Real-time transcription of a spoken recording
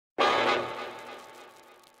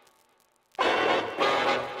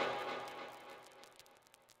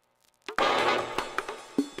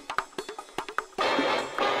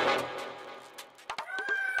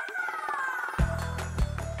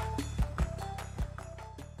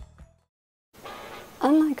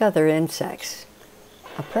Unlike other insects,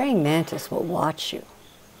 a praying mantis will watch you,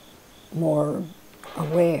 more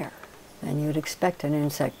aware than you'd expect an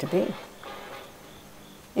insect to be.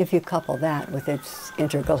 If you couple that with its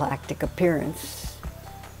intergalactic appearance,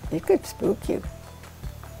 it could spook you.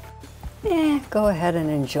 Go ahead and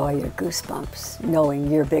enjoy your goosebumps,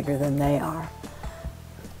 knowing you're bigger than they are.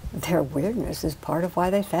 Their weirdness is part of why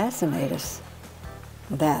they fascinate us.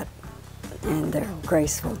 That and their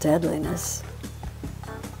graceful deadliness.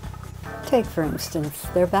 Take, for instance,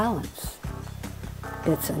 their balance.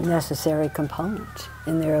 It's a necessary component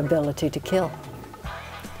in their ability to kill.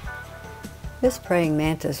 This praying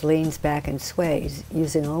mantis leans back and sways,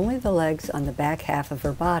 using only the legs on the back half of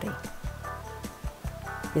her body.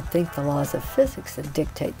 You'd think the laws of physics would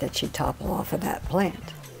dictate that she topple off of that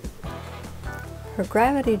plant. Her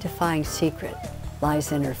gravity-defying secret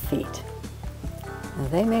lies in her feet. Now,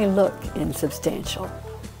 they may look insubstantial,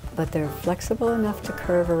 but they're flexible enough to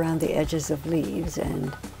curve around the edges of leaves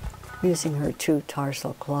and, using her 2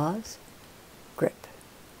 tarsal claws, grip.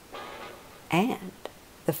 And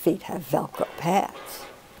the feet have Velcro pads.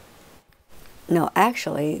 No,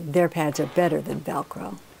 actually, their pads are better than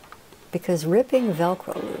Velcro, because ripping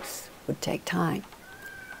Velcro loose would take time.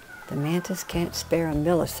 The mantis can't spare a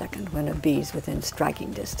millisecond when a bee's within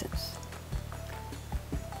striking distance.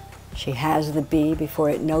 She has the bee before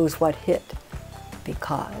it knows what hit,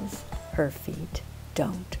 because her feet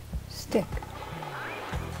don't stick.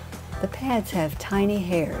 The pads have tiny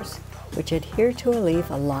hairs which adhere to a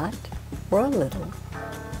leaf a lot or a little,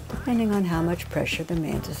 depending on how much pressure the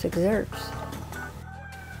mantis exerts.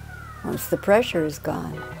 Once the pressure is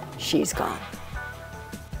gone, she's gone.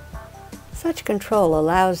 Such control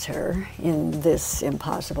allows her, in this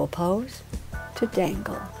impossible pose, to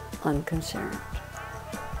dangle unconcerned,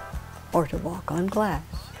 or to walk on glass.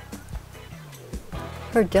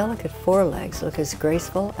 Her delicate forelegs look as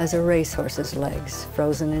graceful as a racehorse's legs,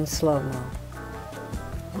 frozen in slow-mo.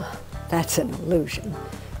 That's an illusion.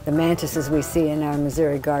 The mantises we see in our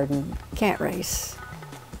Missouri garden can't race.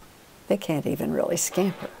 They can't even really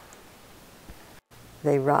scamper.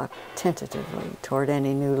 They rock tentatively toward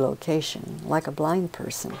any new location, like a blind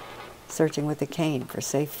person searching with a cane for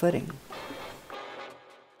safe footing.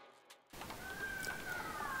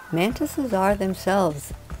 Mantises are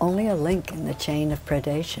themselves only a link in the chain of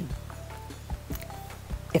predation.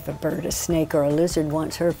 If a bird, a snake, or a lizard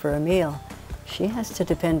wants her for a meal, she has to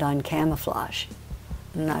depend on camouflage,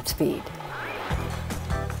 not speed.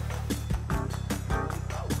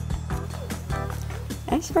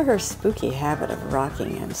 As for her spooky habit of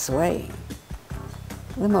rocking and swaying,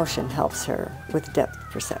 the motion helps her with depth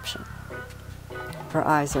perception. Her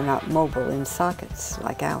eyes are not mobile in sockets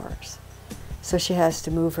like ours, so she has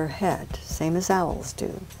to move her head, same as owls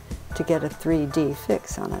do, to get a 3D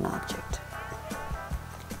fix on an object.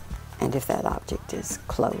 And if that object is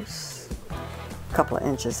close, a couple of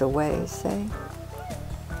inches away, say,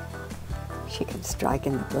 she can strike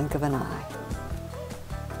in the blink of an eye.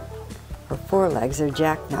 Her forelegs are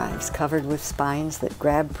jackknives covered with spines that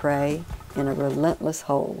grab prey in a relentless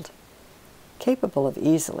hold, capable of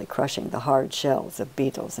easily crushing the hard shells of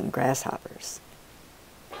beetles and grasshoppers.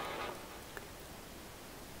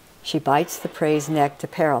 She bites the prey's neck to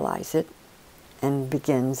paralyze it and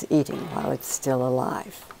begins eating while it's still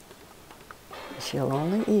alive. She'll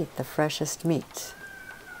only eat the freshest meat.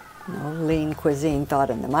 No lean cuisine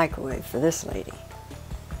thawed in the microwave for this lady.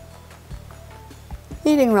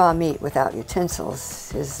 Eating raw meat without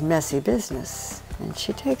utensils is messy business, and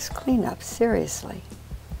she takes cleanup seriously,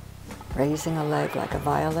 raising a leg like a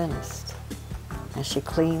violinist as she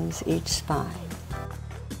cleans each spine.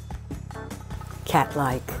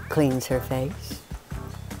 Cat-like cleans her face,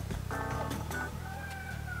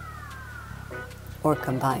 or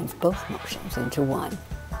combines both motions into one.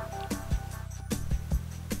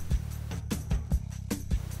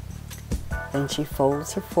 Then she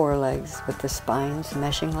folds her forelegs with the spines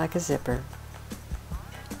meshing like a zipper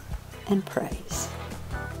and prays.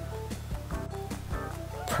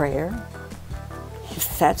 Prayer?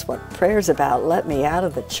 If that's what prayer's about, let me out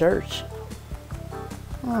of the church.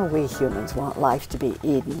 Oh, we humans want life to be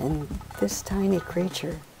Eden, and this tiny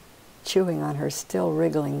creature, chewing on her still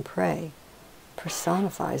wriggling prey,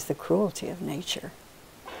 personifies the cruelty of nature.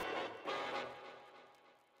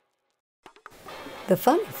 The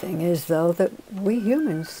funny thing is, though, that we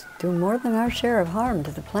humans do more than our share of harm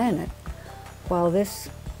to the planet, while this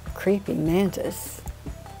creepy mantis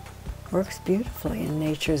works beautifully in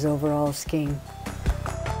nature's overall scheme.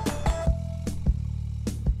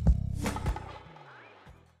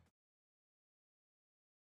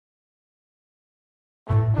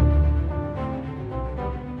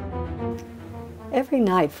 Every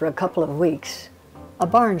night for a couple of weeks, a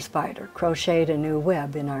barn spider crocheted a new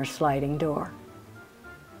web in our sliding door.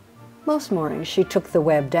 Most mornings she took the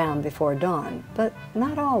web down before dawn, but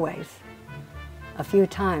not always. A few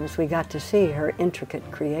times we got to see her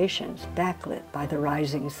intricate creations backlit by the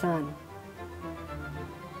rising sun.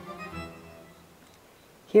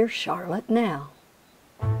 Here's Charlotte now.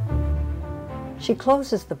 She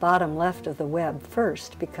closes the bottom left of the web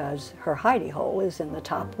first because her hidey hole is in the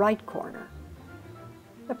top right corner.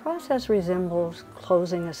 The process resembles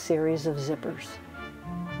closing a series of zippers.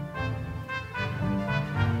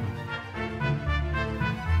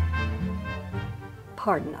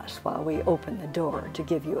 Pardon us while we open the door to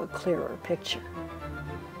give you a clearer picture.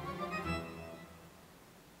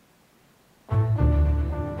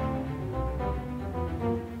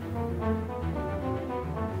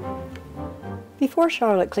 Before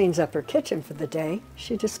Charlotte cleans up her kitchen for the day,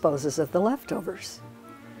 she disposes of the leftovers.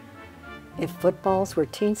 If footballs were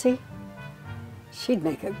teensy, she'd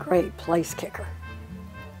make a great place kicker.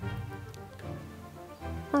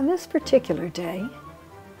 On this particular day,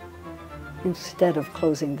 instead of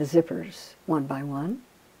closing the zippers one by one,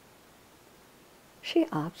 she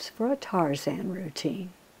opts for a Tarzan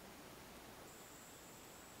routine.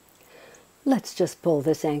 Let's just pull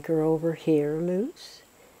this anchor over here loose,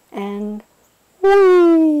 and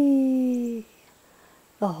whee!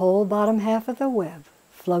 The whole bottom half of the web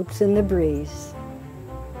floats in the breeze.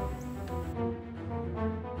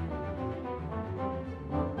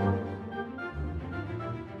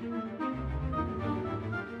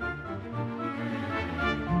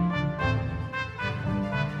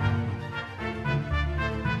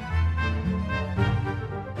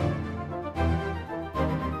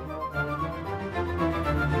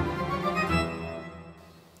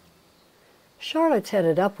 Charlotte's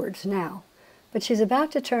headed upwards now, but she's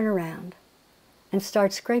about to turn around and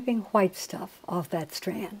start scraping white stuff off that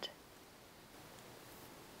strand.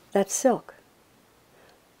 That's silk.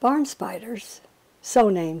 Barn spiders, so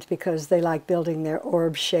named because they like building their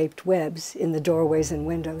orb-shaped webs in the doorways and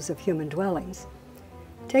windows of human dwellings,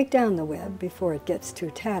 take down the web before it gets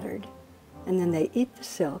too tattered, and then they eat the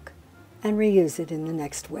silk and reuse it in the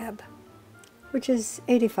next web, which is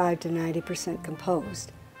 85 to 90%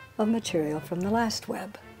 composed of material from the last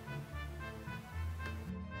web.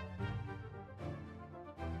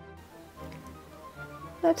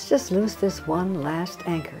 Let's just loose this one last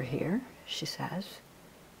anchor here, she says,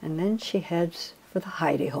 and then she heads for the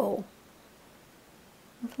hidey hole,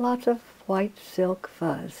 with lots of white silk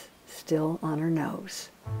fuzz still on her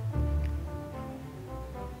nose.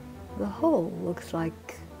 The hole looks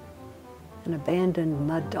like an abandoned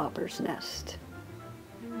mud dauber's nest.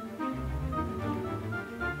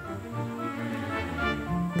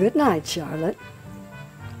 Good night, Charlotte.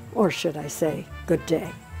 Or should I say, good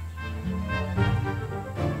day.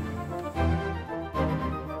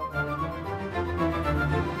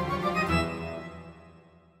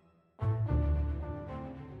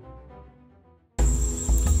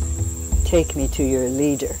 Take me to your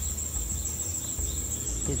leader.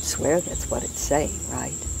 You'd swear that's what it's saying,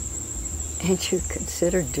 right? And you'd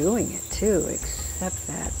consider doing it too, except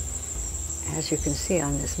that, as you can see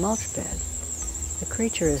on this mulch bed, the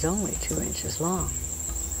creature is only 2 inches long.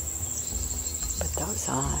 But those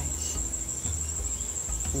eyes,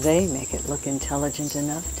 they make it look intelligent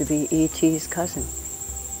enough to be E.T.'s cousin.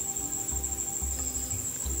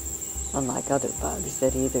 Unlike other bugs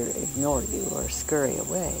that either ignore you or scurry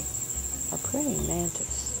away, a praying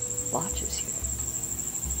mantis watches you.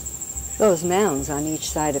 Those mounds on each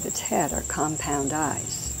side of its head are compound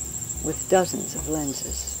eyes with dozens of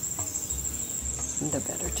lenses. The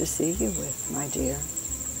better to see you with, my dear.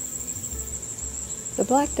 The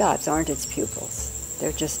black dots aren't its pupils.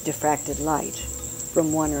 They're just diffracted light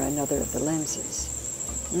from one or another of the lenses.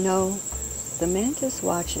 No, the mantis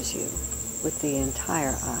watches you with the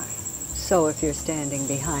entire eye. So if you're standing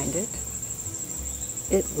behind it,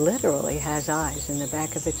 it literally has eyes in the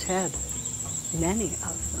back of its head, many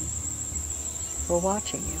of them, for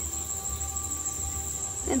watching you.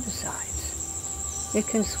 And besides, it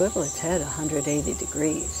can swivel its head 180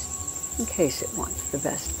 degrees in case it wants the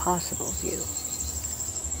best possible view.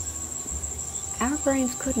 Our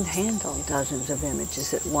brains couldn't handle dozens of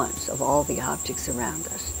images at once of all the objects around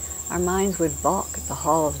us. Our minds would balk at the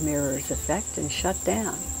Hall of Mirrors effect and shut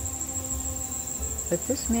down. But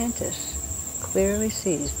this mantis clearly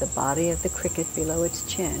sees the body of the cricket below its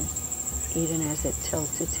chin, even as it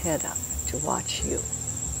tilts its head up to watch you.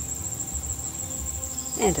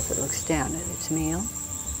 And if it looks down at its meal,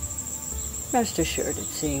 rest assured it's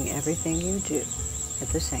seeing everything you do at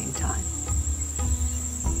the same time.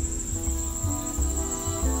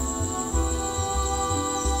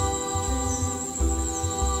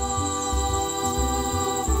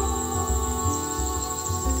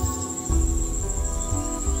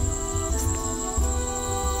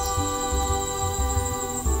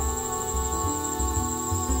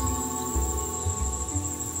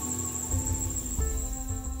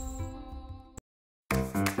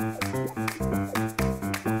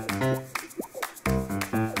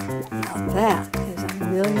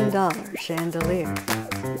 chandelier.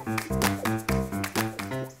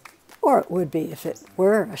 Or it would be if it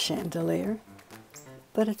were a chandelier,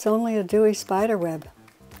 but it's only a dewy spider web,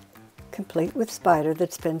 complete with spider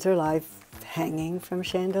that spends her life hanging from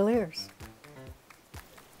chandeliers.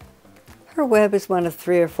 Her web is one of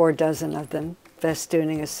 3 or 4 dozen of them,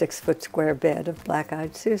 festooning a 6-foot square bed of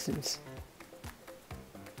black-eyed Susans.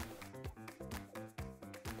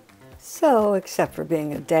 So, except for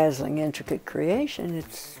being a dazzling, intricate creation,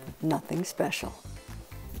 it's nothing special.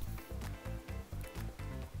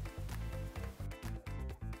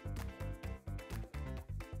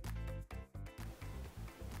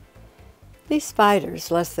 These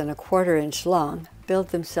spiders, less than a 1/4 inch long, build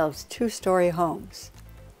themselves 2-story homes.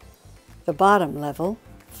 The bottom level,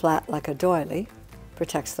 flat like a doily,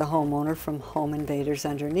 protects the homeowner from home invaders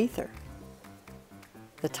underneath her.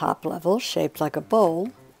 The top level, shaped like a bowl,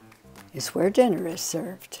 is where dinner is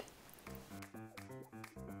served.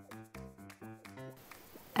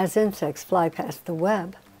 As insects fly past the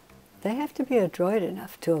web, they have to be adroit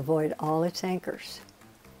enough to avoid all its anchors,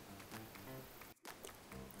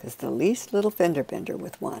 because the least little fender bender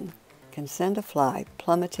with one can send a fly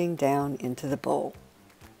plummeting down into the bowl.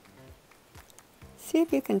 See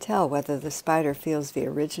if you can tell whether the spider feels the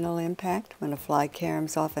original impact when a fly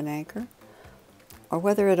caroms off an anchor, or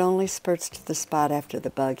whether it only spurts to the spot after the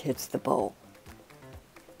bug hits the bowl.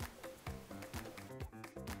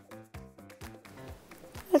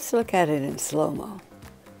 Let's look at it in slow-mo.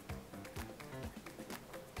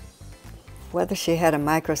 Whether she had a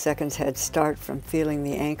microsecond's head start from feeling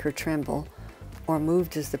the anchor tremble or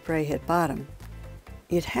moved as the prey hit bottom,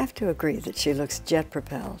 you'd have to agree that she looks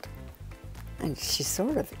jet-propelled. And she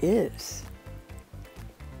sort of is.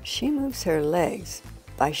 She moves her legs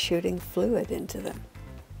by shooting fluid into them.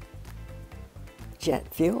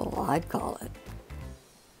 Jet fuel, I'd call it.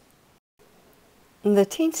 And the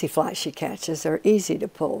teensy flies she catches are easy to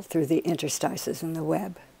pull through the interstices in the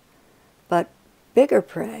web. But bigger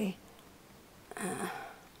prey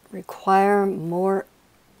require more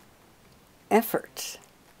effort.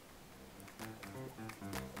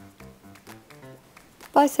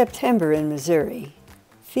 By September in Missouri,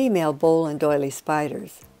 female bowl and doily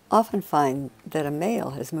spiders often find that a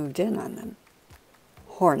male has moved in on them,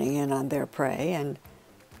 horning in on their prey and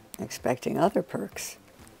expecting other perks.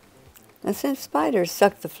 And since spiders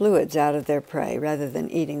suck the fluids out of their prey rather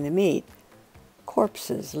than eating the meat,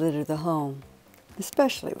 corpses litter the home,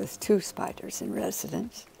 especially with 2 spiders in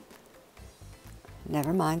residence.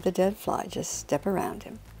 Never mind the dead fly, just step around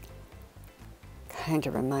him. Kind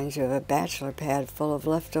of reminds you of a bachelor pad full of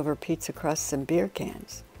leftover pizza crusts and beer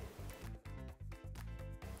cans.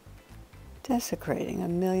 Desecrating $1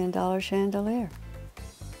 million chandelier.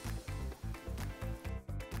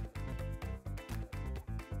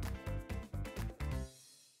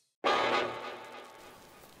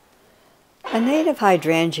 A native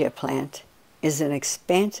hydrangea plant is an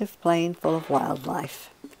expansive plain full of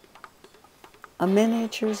wildlife. A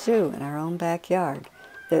miniature zoo in our own backyard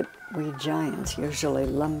that we giants usually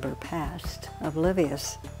lumber past,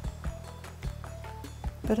 oblivious.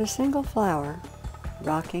 But a single flower,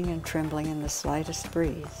 rocking and trembling in the slightest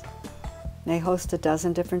breeze, may host a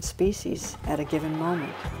dozen different species at a given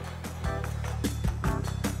moment.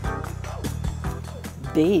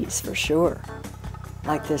 Bees, for sure,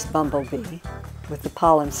 like this bumblebee, with the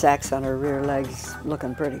pollen sacs on her rear legs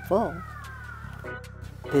looking pretty full.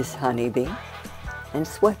 This honeybee, and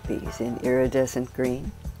sweat bees in iridescent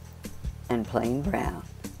green and plain brown.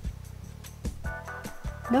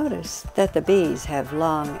 Notice that the bees have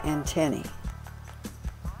long antennae.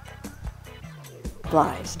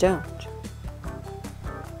 Flies don't.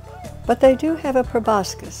 But they do have a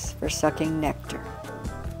proboscis for sucking nectar.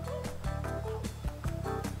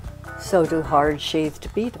 So do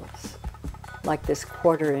hard-sheathed beetles, like this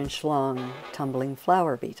 1/4 inch long tumbling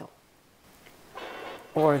flower beetle.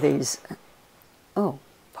 Or these, oh,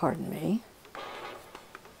 pardon me,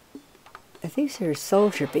 these here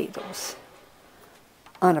soldier beetles,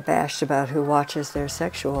 unabashed about who watches their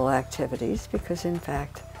sexual activities because, in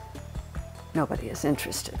fact, nobody is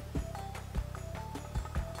interested.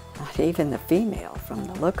 Not even the female, from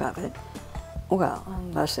the look of it. Well,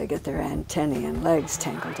 unless they get their antennae and legs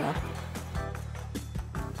tangled up.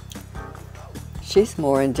 She's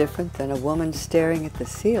more indifferent than a woman staring at the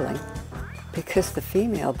ceiling because the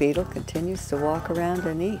female beetle continues to walk around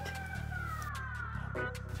and eat.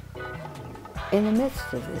 In the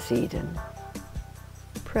midst of this Eden,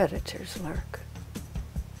 predators lurk.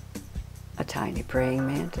 A tiny praying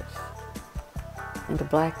mantis and a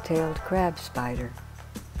black-tailed crab spider.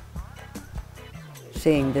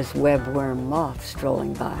 Seeing this webworm moth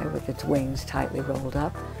strolling by with its wings tightly rolled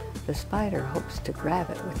up, The spider hopes to grab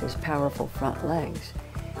it with his powerful front legs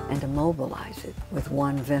and immobilize it with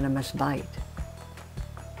one venomous bite.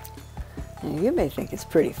 Now, you may think it's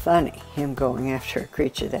pretty funny, him going after a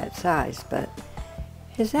creature that size, but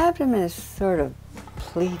his abdomen is sort of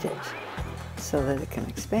pleated so that it can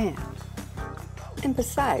expand. And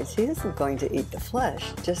besides, he isn't going to eat the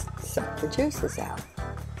flesh, just suck the juices out.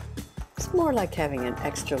 It's more like having an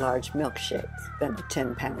extra large milkshake than a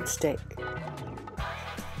 10-pound steak.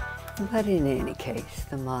 But in any case,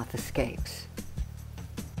 the moth escapes.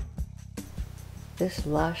 This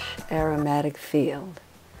lush, aromatic field,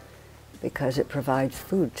 because it provides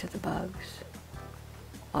food to the bugs,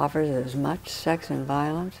 offers as much sex and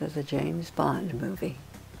violence as a James Bond movie.